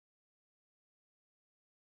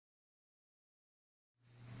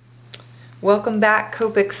Welcome back,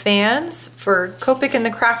 Copic fans. For Copic in the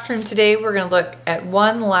Craft Room today, we're going to look at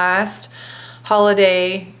one last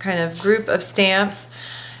holiday kind of group of stamps.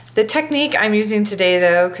 The technique I'm using today,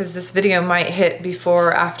 though, because this video might hit before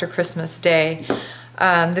or after Christmas Day,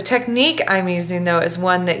 the technique I'm using, though, is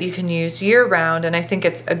one that you can use year-round, and I think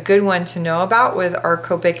it's a good one to know about with our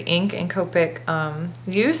Copic ink and Copic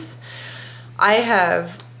use.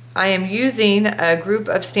 I am using a group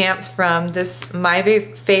of stamps from this My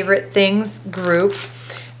Favorite Things group.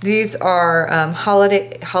 These are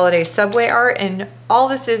holiday subway art, and all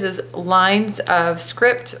this is lines of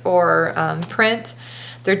script or print.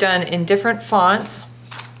 They're done in different fonts,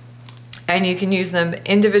 and you can use them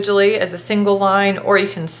individually as a single line, or you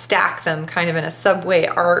can stack them kind of in a subway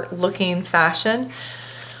art looking fashion.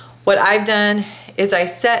 What I've done is I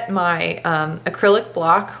set my acrylic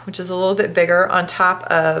block, which is a little bit bigger, on top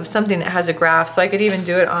of something that has a graph, so I could even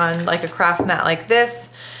do it on like a craft mat like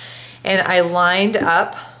this, and I lined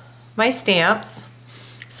up my stamps,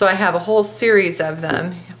 so I have a whole series of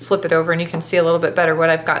them. Flip it over and you can see a little bit better what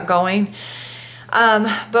I've got going.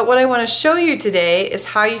 But what I want to show you today is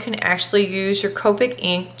how you can actually use your Copic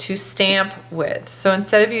ink to stamp with. So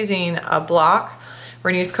instead of using a block,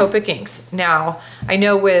 we're going to use Copic inks. Now, I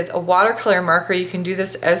know with a watercolor marker you can do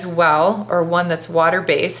this as well, or one that's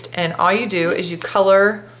water-based, and all you do is you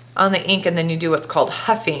color on the ink and then you do what's called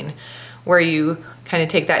huffing, where you kind of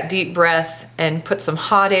take that deep breath and put some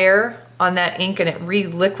hot air on that ink and it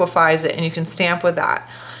re-liquefies it, and you can stamp with that.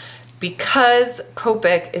 Because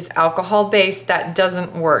Copic is alcohol-based, that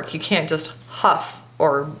doesn't work. You can't just huff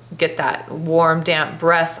or get that warm, damp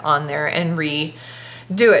breath on there and redo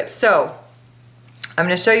it. So I'm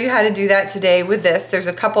going to show you how to do that today with this. There's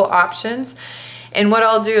a couple options, and what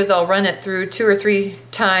I'll do is I'll run it through 2 or 3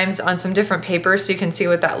 times on some different papers so you can see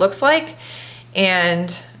what that looks like,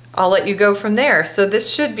 and I'll let you go from there. So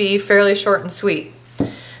this should be fairly short and sweet.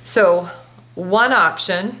 So one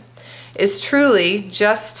option is truly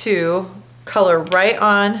just to color right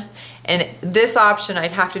on, and this option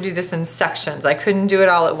I'd have to do this in sections. I couldn't do it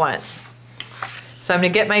all at once. So I'm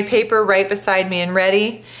going to get my paper right beside me and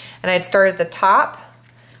ready, and I'd start at the top.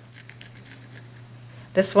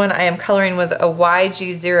 This one I am coloring with a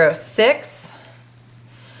YG06,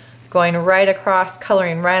 going right across,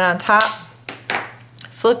 coloring right on top,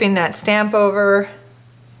 flipping that stamp over,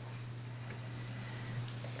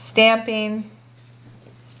 stamping,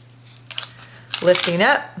 lifting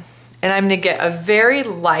up, and I'm going to get a very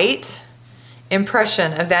light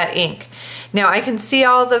impression of that ink. Now I can see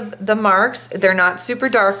all the marks. They're not super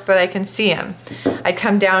dark, but I can see them. I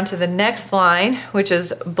come down to the next line, which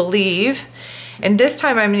is Believe, and this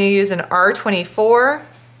time I'm going to use an R24.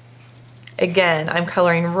 Again, I'm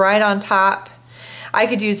coloring right on top. I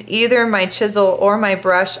could use either my chisel or my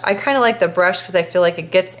brush. I kind of like the brush because I feel like it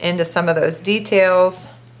gets into some of those details.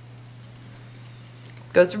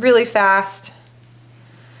 Goes really fast.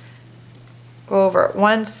 Go over it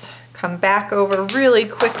once, come back over really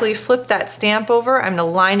quickly, flip that stamp over. I'm going to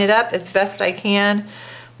line it up as best I can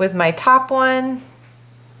with my top one.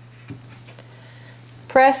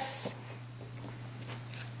 Press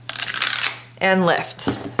and lift.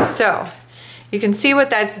 So you can see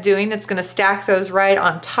what that's doing. It's going to stack those right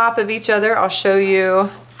on top of each other. I'll show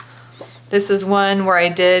you. This is one where I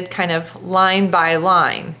did kind of line by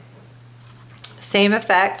line. Same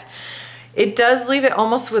effect. It does leave it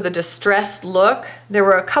almost with a distressed look. There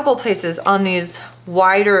were a couple places on these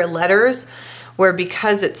wider letters where,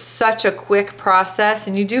 because it's such a quick process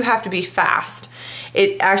and you do have to be fast,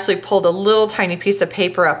 it actually pulled a little tiny piece of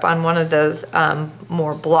paper up on one of those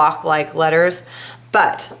more block-like letters.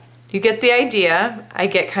 But you get the idea. I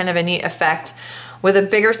get kind of a neat effect. With a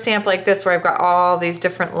bigger stamp like this where I've got all these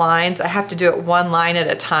different lines, I have to do it one line at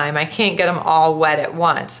a time. I can't get them all wet at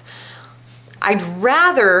once. I'd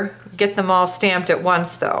rather get them all stamped at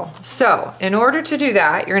once though. So in order to do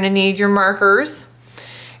that, you're going to need your markers,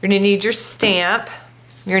 you're going to need your stamp,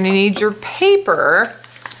 you're going to need your paper,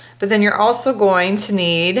 but then you're also going to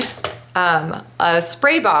need a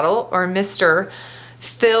spray bottle or mister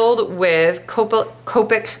filled with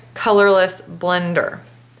Copic colorless blender.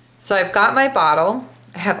 So I've got my bottle,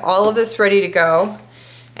 I have all of this ready to go,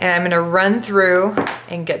 and I'm going to run through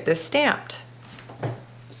and get this stamped.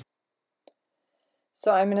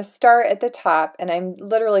 So I'm going to start at the top, and I'm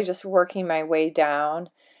literally just working my way down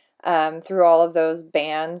through all of those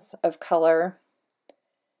bands of color.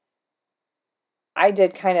 I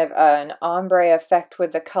did kind of an ombre effect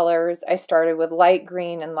with the colors. I started with light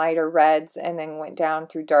green and lighter reds and then went down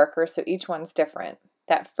through darker, so each one's different.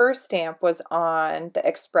 That first stamp was on the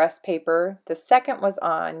express paper. The second was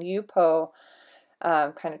on Yupo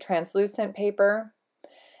kind of translucent paper.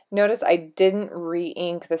 Notice I didn't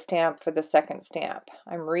re-ink the stamp for the second stamp.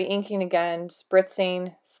 I'm re-inking again,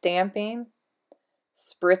 spritzing, stamping,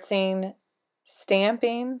 spritzing,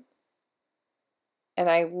 stamping, and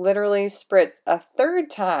I literally spritz a third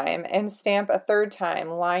time and stamp a third time,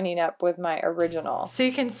 lining up with my original. So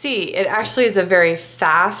you can see it actually is a very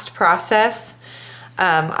fast process.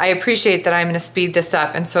 I appreciate that I'm going to speed this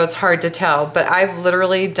up, and so it's hard to tell, but I've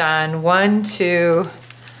literally done 1, 2,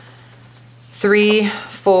 3,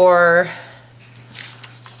 4,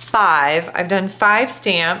 5. I've done 5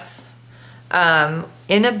 stamps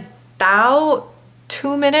in about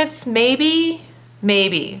 2 minutes, maybe,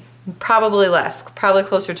 probably less, probably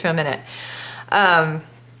closer to a minute.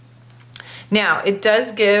 Now, it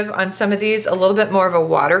does give on some of these a little bit more of a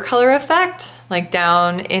watercolor effect, like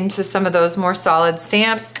down into some of those more solid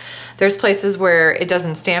stamps. There's places where it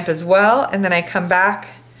doesn't stamp as well, and then I come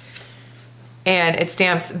back and it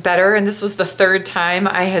stamps better. And this was the third time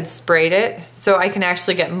I had sprayed it, so I can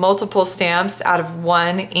actually get multiple stamps out of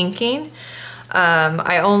one inking.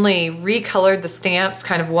 I only recolored the stamps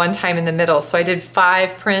kind of one time in the middle, so I did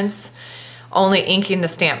 5 prints, only inking the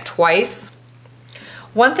stamp twice.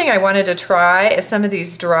 One thing I wanted to try is some of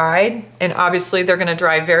these dried, and obviously they're gonna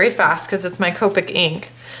dry very fast because it's my Copic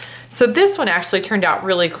ink. So this one actually turned out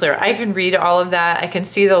really clear. I can read all of that, I can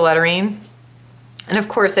see the lettering. And of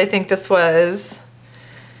course, I think this was,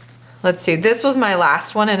 let's see, this was my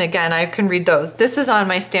last one, and again, I can read those. This is on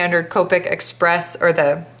my standard Copic Express, or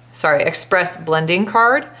the, sorry, Express blending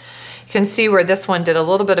card. You can see where this one did a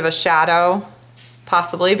little bit of a shadow,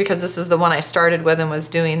 possibly because this is the one I started with and was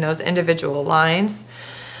doing those individual lines.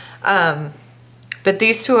 But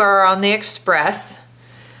these two are on the Express.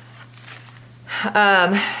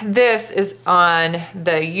 This is on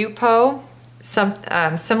the Yupo,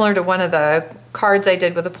 similar to one of the cards I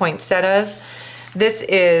did with the poinsettias. This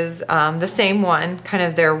is the same one, kind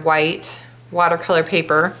of their white watercolor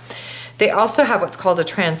paper. They also have what's called a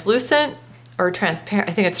translucent or transparent,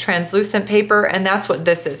 I think it's translucent paper, and that's what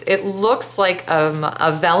this is. It looks like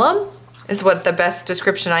a vellum is what the best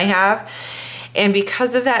description I have. And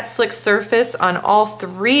because of that slick surface on all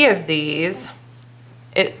 3 of these,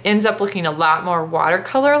 it ends up looking a lot more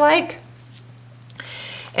watercolor-like.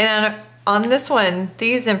 And on this one,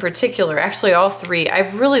 these in particular, actually all 3,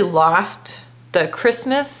 I've really lost the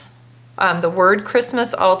Christmas, the word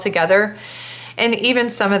Christmas altogether. And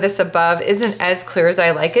even some of this above isn't as clear as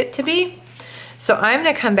I like it to be. So I'm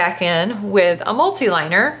gonna come back in with a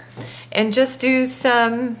multi-liner and just do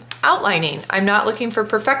some outlining. I'm not looking for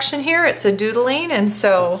perfection here, it's a doodling, and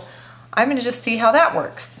so I'm gonna just see how that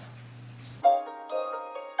works.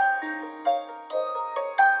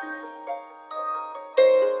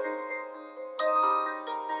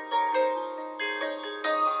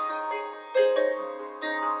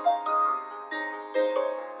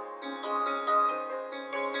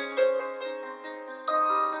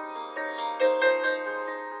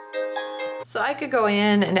 So I could go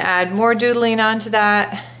in and add more doodling onto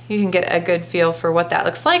that. You can get a good feel for what that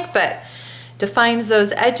looks like, but defines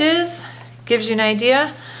those edges, gives you an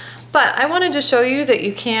idea. But I wanted to show you that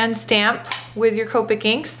you can stamp with your Copic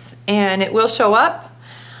inks and it will show up.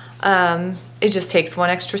 It just takes one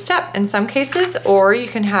extra step in some cases, or you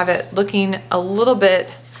can have it looking a little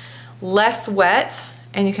bit less wet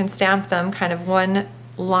and you can stamp them kind of one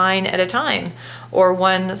line at a time, or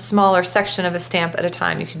one smaller section of a stamp at a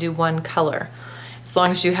time. You can do one color. As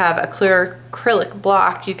long as you have a clear acrylic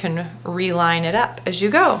block, you can reline it up as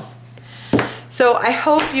you go. So I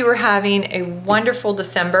hope you are having a wonderful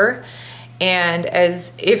December, and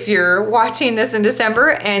as if you're watching this in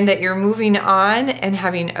December, and that you're moving on and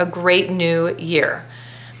having a great new year.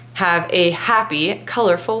 Have a happy,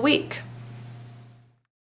 colorful week.